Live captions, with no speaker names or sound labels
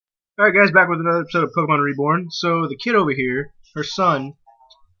Alright guys, back with another episode of Pokemon Reborn. So the kid over here, her son,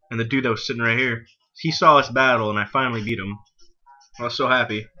 and the dude that was sitting right here, he saw us battle and I finally beat him. I was so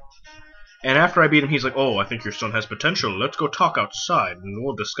happy. And after I beat him, he's like, "Oh, I think your son has potential. Let's go talk outside and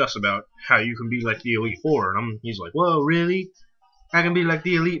we'll discuss about how you can be like the Elite Four." And he's like, "Whoa, really? I can be like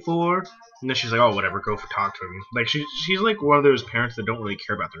the Elite Four?" And then she's like, "Oh, whatever, go talk to him." Like she's like one of those parents that don't really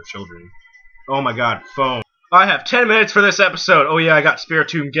care about their children. Oh my god, phone. I have 10 minutes for this episode. Oh yeah, I got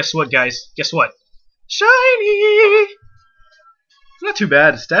Spiritomb. Guess what, guys? Guess what? Shiny! It's not too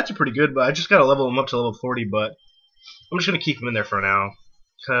bad. His stats are pretty good, but I just gotta level him up to level 40, but I'm just gonna keep him in there for now,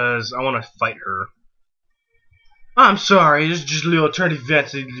 because I want to fight her. I'm sorry, this is just a little turn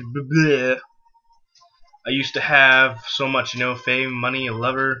event. I used to have so much, fame, money, a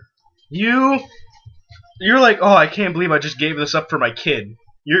lover. You're like, oh, I can't believe I just gave this up for my kid.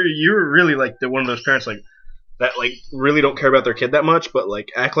 You're really like one of those parents that really don't care about their kid that much, but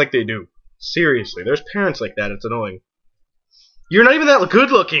act like they do. Seriously, there's parents like that. It's annoying. You're not even that good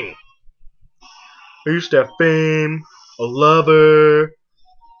looking. I used to have fame, a lover,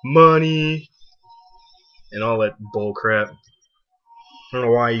 money, and all that bull crap. I don't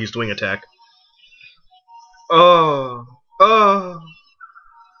know why I used wing attack. Oh, flamethrower.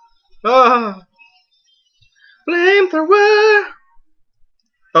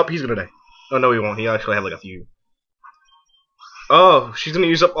 Oh, he's gonna die. Oh no, he won't. He actually have a few. Oh, she's gonna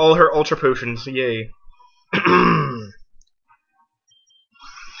use up all her ultra potions. Yay.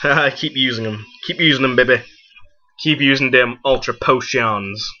 Keep using them. Keep using them, baby. Keep using them ultra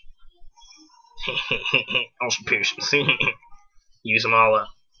potions. Ultra potions. Use them all up.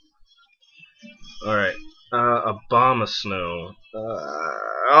 Alright. Abomasnow.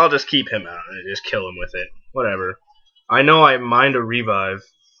 I'll just keep him out and just kill him with it. Whatever. I know I mined a revive.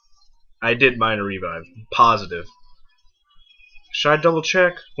 I did mine a revive. Positive. Should I double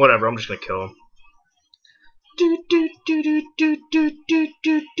check? Whatever, I'm just gonna kill him.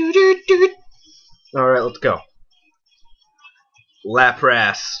 Alright, let's go.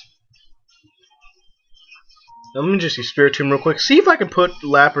 Lapras. Let me just use Spiritomb real quick. See if I can put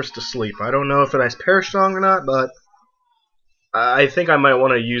Lapras to sleep. I don't know if it has Perish Song or not, but I think I might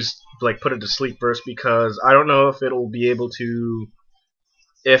want to use, put it to sleep first, because I don't know if it'll be able to,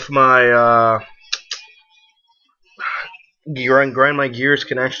 if my, grind my gears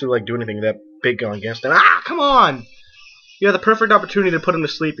can actually, do anything that big on against it. Ah, come on! You have the perfect opportunity to put him to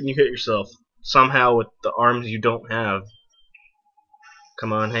sleep and you hit yourself. Somehow with the arms you don't have.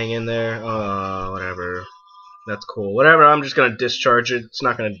 Come on, hang in there. Whatever. That's cool. Whatever, I'm just gonna discharge it. It's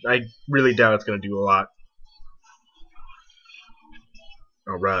not gonna, I really doubt it's gonna do a lot.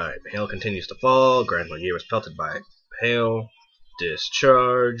 Alright, the hail continues to fall. Grandma Gear was pelted by hail.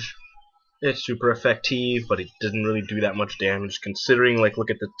 Discharge. It's super effective, but it doesn't really do that much damage considering,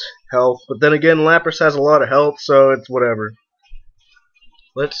 look at the health. But then again, Lapras has a lot of health, so it's whatever.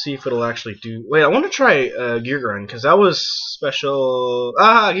 Let's see if it'll actually do... Wait, I want to try Gear Grind, because that was special...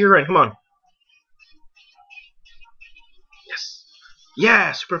 Ah, Gear Grind, come on. Yes.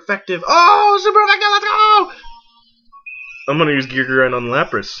 Yeah, super effective. Oh, super effective, let's go! I'm going to use Gear Grind on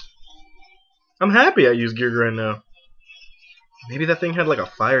Lapras. I'm happy I use Gear Grind now. Maybe that thing had a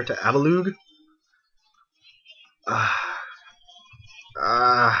fire to Avalugg? I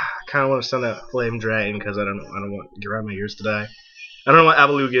kind of want to send that Flame Dragon because I don't want to grab my ears to die. I don't know what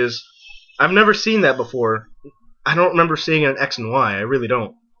Avalugg is. I've never seen that before. I don't remember seeing it in X and Y. I really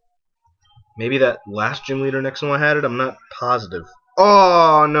don't. Maybe that last gym leader in X and Y had it? I'm not positive.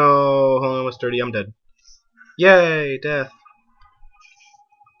 Oh no! Hold on, almost 30. I'm dead. Yay, death.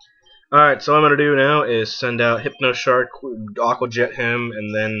 Alright, so what I'm going to do now is send out Hypno Shark, Aqua Jet him,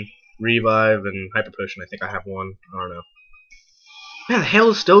 and then Revive and Hyper Potion. I think I have one. I don't know. Man, the hail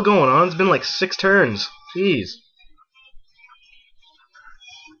is still going on. It's been 6 turns. Jeez.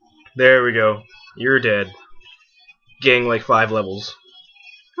 There we go. You're dead. Gain 5 levels.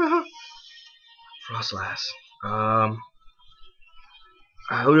 Frostlass.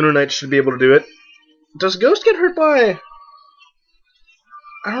 Lunar Knight should be able to do it. Does Ghost get hurt by...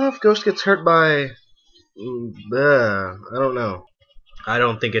 I don't know if Ghost gets hurt by... I don't know. I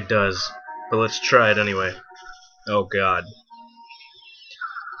don't think it does. But let's try it anyway. Oh god.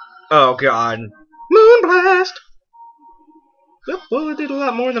 Oh god. Moonblast! Oh, well, it did a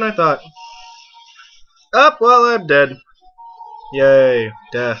lot more than I thought. Oh, well, I'm dead. Yay.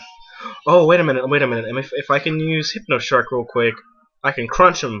 Death. Oh, wait a minute. If I can use Hypno Shark real quick, I can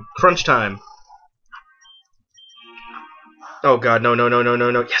crunch him. Crunch time. Oh god, no.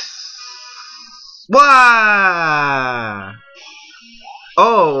 Yes! Wah!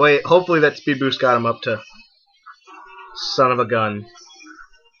 Oh, wait, hopefully that speed boost got him up to... Son of a gun.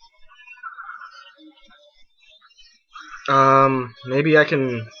 Maybe I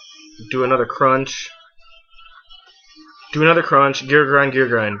can do another crunch. Do another crunch. Gear grind, gear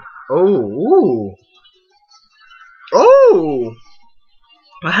grind. Oh, ooh. Oh!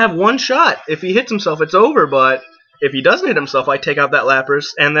 I have one shot. If he hits himself, it's over, but if he doesn't hit himself, I take out that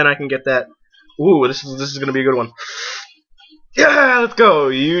Lapras, and then I can get that. Ooh, this is gonna be a good one. Yeah, let's go.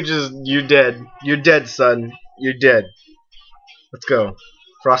 You're dead. You're dead, son. You're dead. Let's go.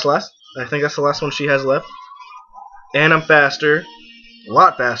 Frost last? I think that's the last one she has left. And I'm faster. A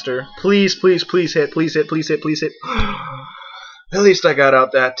lot faster. Please, please, please hit. Please hit. Please hit. Please hit. At least I got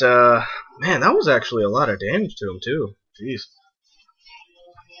out that, man, that was actually a lot of damage to him, too. Jeez.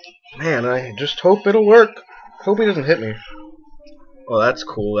 Man, I just hope it'll work. Hope he doesn't hit me. Oh, that's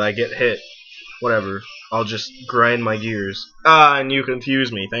cool. I get hit. Whatever. I'll just grind my gears. Ah, and you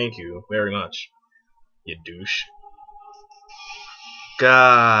confuse me. Thank you very much. You douche.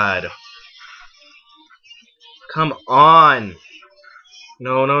 God. Come on.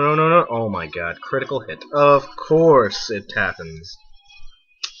 No, no, no, no, no. Oh my god. Critical hit. Of course it happens.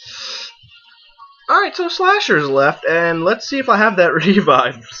 Alright, so Slasher's left, and let's see if I have that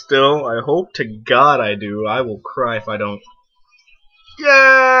revive still. I hope to God I do. I will cry if I don't.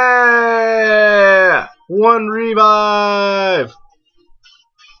 Yeah! One revive!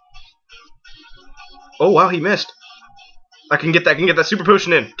 Oh wow, he missed. I can get that super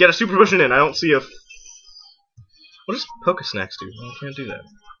potion in. Get a super potion in. I don't see a... What does Pokesnacks do? Well, I can't do that.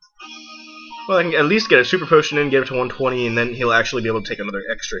 Well, I can at least get a super potion in, get it to 120, and then he'll actually be able to take another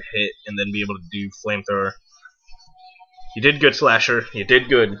extra hit, and then be able to do Flamethrower. You did good, Slasher. You did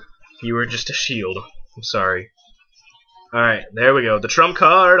good. You were just a shield. I'm sorry. Alright, there we go. The trump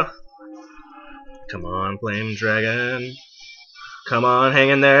card! Come on, Flame Dragon. Come on, hang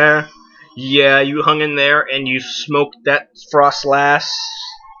in there. Yeah, you hung in there, and you smoked that Frost Lass.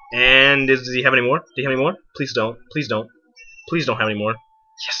 And does he have any more? Do you have any more? Please don't. Please don't. Please don't have any more.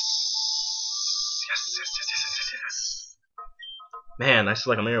 Yes! Yes, yes, yes, yes, yes, yes. Man, I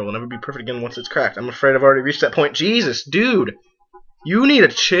feel like a mirror will never be perfect again once it's cracked. I'm afraid I've already reached that point. Jesus, dude! You need to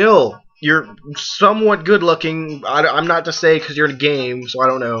chill. You're somewhat good looking. I'm not to say because you're in a game, so I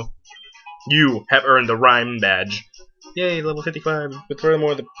don't know. You have earned the Rhyme badge. Yay, level 55. But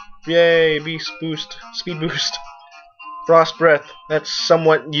furthermore, the yay, beast boost, speed boost. Frost breath. That's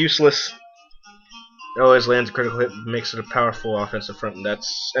somewhat useless. It always lands a critical hit, makes it a powerful offensive front. And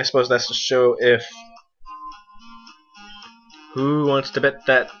that's, I suppose that's to show if. Who wants to bet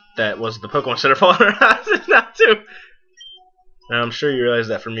that that was the Pokemon Center falling around? Not to. Now, I'm sure you realize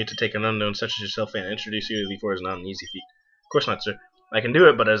that for me to take an unknown such as yourself and introduce you to Elite Four is not an easy feat. Of course not, sir. I can do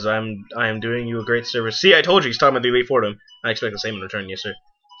it, but as I am doing you a great service. See, I told you he's talking about the Elite Four to him. I expect the same in return, yes, sir.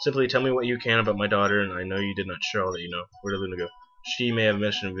 Simply tell me what you can about my daughter, and I know you did not share all that you know. Where did Luna go? She may have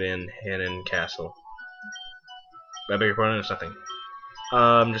mentioned Van Hannon Castle. I beg your pardon, it's nothing.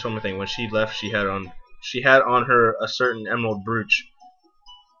 Just one more thing. When she left, she had on her a certain emerald brooch.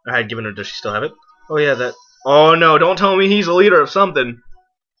 I had given her. Does she still have it? Oh yeah, that. Oh no! Don't tell me he's a leader of something.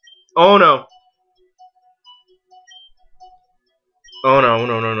 Oh no! Oh no!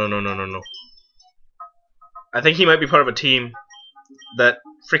 No! No! No! No! No! No! No! I think he might be part of a team. That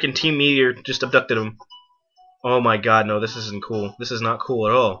freaking Team Meteor just abducted him. Oh my God! No! This isn't cool. This is not cool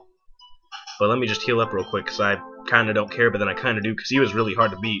at all. But let me just heal up real quick, because I kind of don't care, but then I kind of do, because he was really hard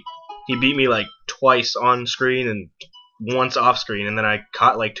to beat. He beat me like twice on screen and once off screen, and then I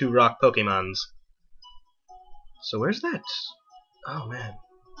caught like 2 rock Pokemons. So where's that? Oh man.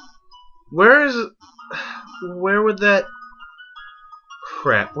 Where would that...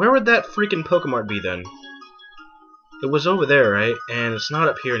 Crap. Where would that freaking Pokemart be then? It was over there, right? And it's not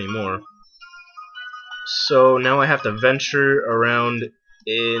up here anymore. So now I have to venture around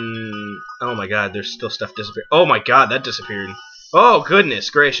in... Oh my God, there's still stuff disappearing. Oh my God, that disappeared. Oh goodness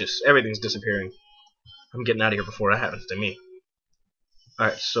gracious, everything's disappearing. I'm getting out of here before that happens to me.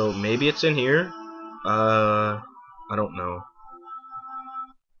 Alright, so maybe it's in here. I don't know.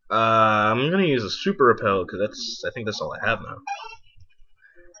 I'm gonna use a super repel because I think that's all I have now.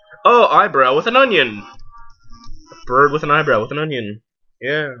 Oh, eyebrow with an onion. A bird with an eyebrow with an onion.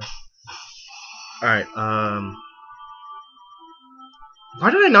 Yeah. Alright, why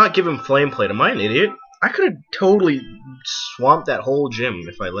did I not give him Flame Plate? Am I an idiot? I could have totally swamped that whole gym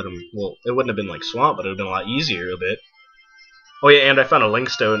if I let him. Well, it wouldn't have been like swamp, but it would have been a lot easier a bit. Oh yeah, and I found a Link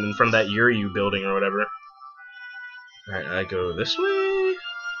Stone in front of that Yuryu building or whatever. Alright, I go this way,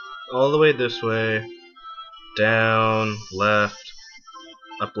 all the way this way, down, left,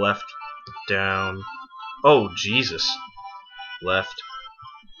 up left, down. Oh, Jesus. Left,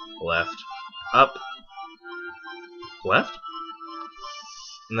 left, up, left,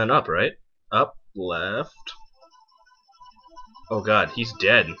 and then up, right? Up, left, Oh god, he's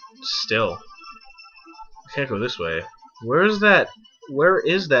dead. Still. I can't go this way. Where is that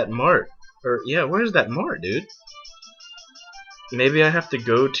mart? Or, yeah, where is that mart, dude? Maybe I have to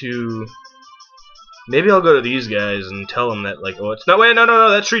go to... Maybe I'll go to these guys and tell them that, like, oh, it's... No, wait, no,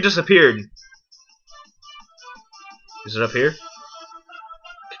 that tree disappeared. Is it up here? Could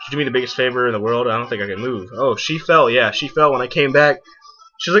you do me the biggest favor in the world? I don't think I can move. Oh, she fell. Yeah, she fell when I came back.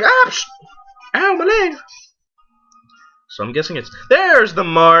 She's like, ah, ow, my leg. So I'm guessing it's... There's the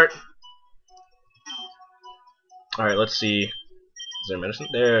mart! Alright, let's see. Is there medicine?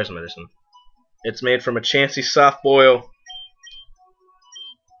 There's medicine. It's made from a chancy soft boil.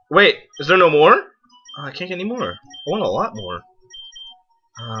 Wait, is there no more? Oh, I can't get any more. I want a lot more.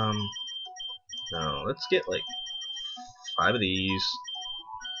 No, let's get like 5 of these,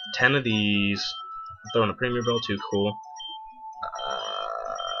 10 of these. I'm throwing a premier bell too, cool.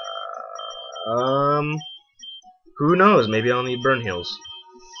 Who knows? Maybe I'll need burn heals,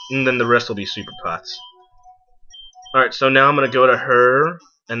 and then the rest will be super pots. All right, so now I'm gonna go to her,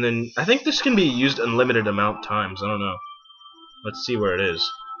 and then I think this can be used unlimited amount of times. I don't know. Let's see where it is.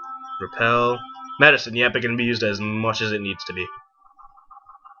 Repel. Medicine, yep, it can be used as much as it needs to be.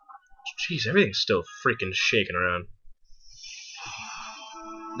 Jeez, everything's still freaking shaking around.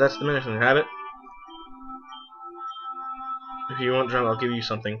 That's the medicine, have it? If you want drunk, I'll give you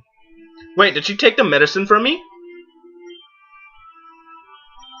something. Wait, did she take the medicine from me?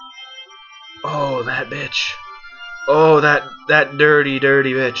 Oh, that bitch. Oh, that dirty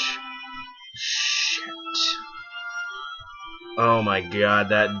bitch. Shit. Oh my god,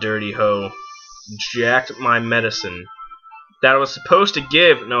 that dirty hoe jacked my medicine that I was supposed to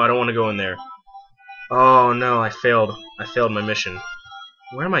give. No, I don't want to go in there. Oh no, I failed. I failed my mission.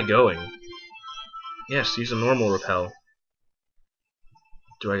 Where am I going? Yes, use a normal repel.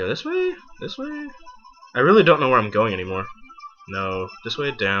 Do I go this way? This way? I really don't know where I'm going anymore. No, this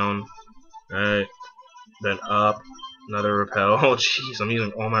way, down. Alright. Then up. Another repel. Oh jeez, I'm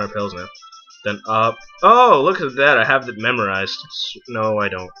using all my repels now. Then up. Oh, look at that. I have it memorized. No, I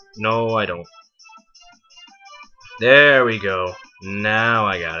don't. No, I don't. There we go. Now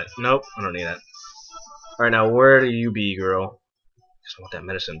I got it. Nope, I don't need that. Alright, now where do you be, girl? I want that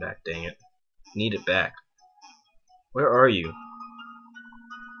medicine back, dang it. Need it back. Where are you?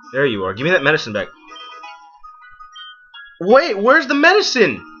 There you are. Give me that medicine back. Wait, where's the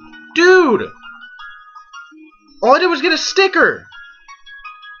medicine? Dude! All I did was get a sticker!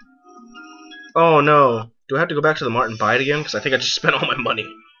 Oh no. Do I have to go back to the mart and buy it again? Because I think I just spent all my money.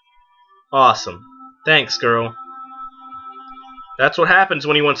 Awesome. Thanks, girl. That's what happens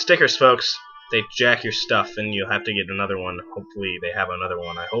when you want stickers, folks. They jack your stuff and you'll have to get another one. Hopefully they have another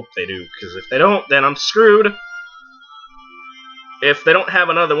one. I hope they do, because if they don't, then I'm screwed. If they don't have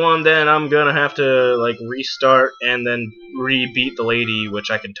another one, then I'm gonna have to like restart and then re-beat the lady, which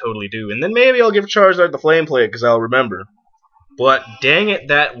I can totally do. And then maybe I'll give Charizard the Flame Plate, because I'll remember. But dang it,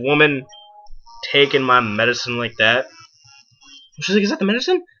 that woman taking my medicine like that. She's like, is that the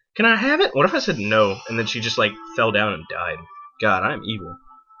medicine? Can I have it? What if I said no, and then she just like fell down and died? God, I'm evil.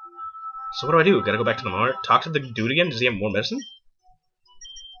 So what do? Gotta go back to the mart? Talk to the dude again? Does he have more medicine?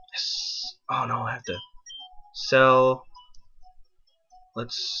 Yes. Oh no, I have to sell.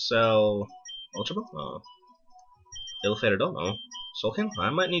 Let's sell Ultra Ball? Oh. Ill-fated doll? No. Soulkin? I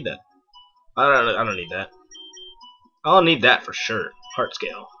might need that. I don't need that. I'll need that for sure. Heart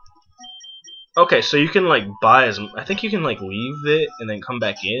scale. Okay, so you can like buy as I think you can like leave it and then come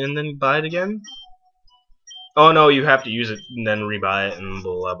back in and then buy it again. Oh no, you have to use it and then rebuy it and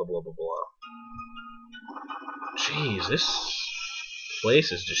blah blah blah blah blah. Jeez, this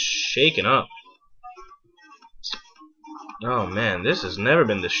place is just shaking up. Oh man, this has never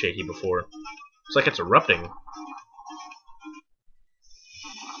been this shaky before. It's like it's erupting.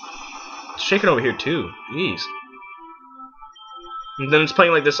 It's shaking over here too. Jeez. And then it's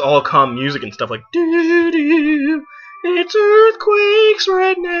playing like this all calm music and stuff like doo doo. It's earthquakes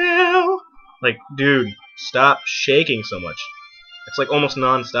right now. Like, dude, stop shaking so much. It's like almost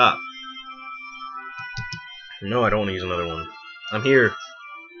non-stop. No, I don't want to use another one. I'm here.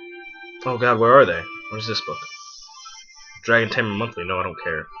 Oh god, where are they? What is this book? Dragon Tamer Monthly. No, I don't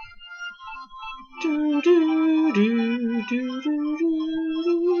care. Do, do, do, do, do,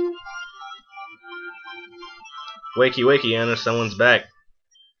 do. Wakey, wakey, Anna, someone's back.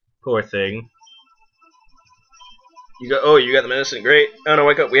 Poor thing. Oh, you got the medicine. Great. Anna,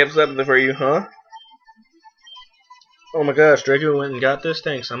 wake up. We have something for you, huh? Oh my gosh, Draco went and got this.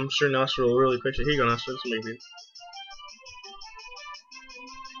 Thanks. I'm sure Nostra will really appreciate it. Here you go, Nostra. Maybe.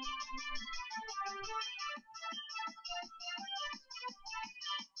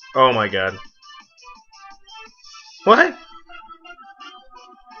 Oh my god. What?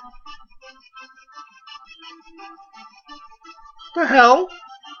 The hell?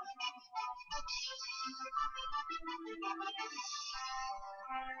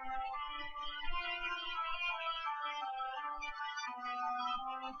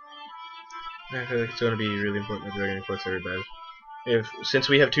 I feel like it's going to be really important that Dragon reports every badge. Since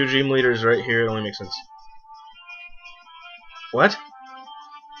we have 2 gym leaders right here, it only makes sense. What?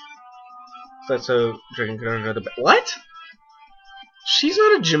 That's so Dragon could under the what? She's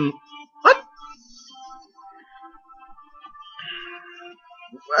not a gym. What?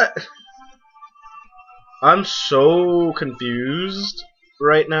 What? I'm so confused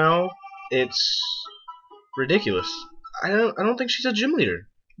right now. It's ridiculous. I don't think she's a gym leader,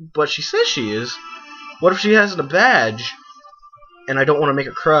 but she says she is. What if she hasn't a badge, and I don't want to make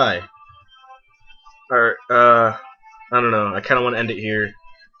her cry? Or I don't know. I kind of want to end it here.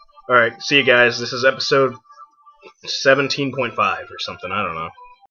 All right, see you guys. This is episode 17.5 or something. I don't know.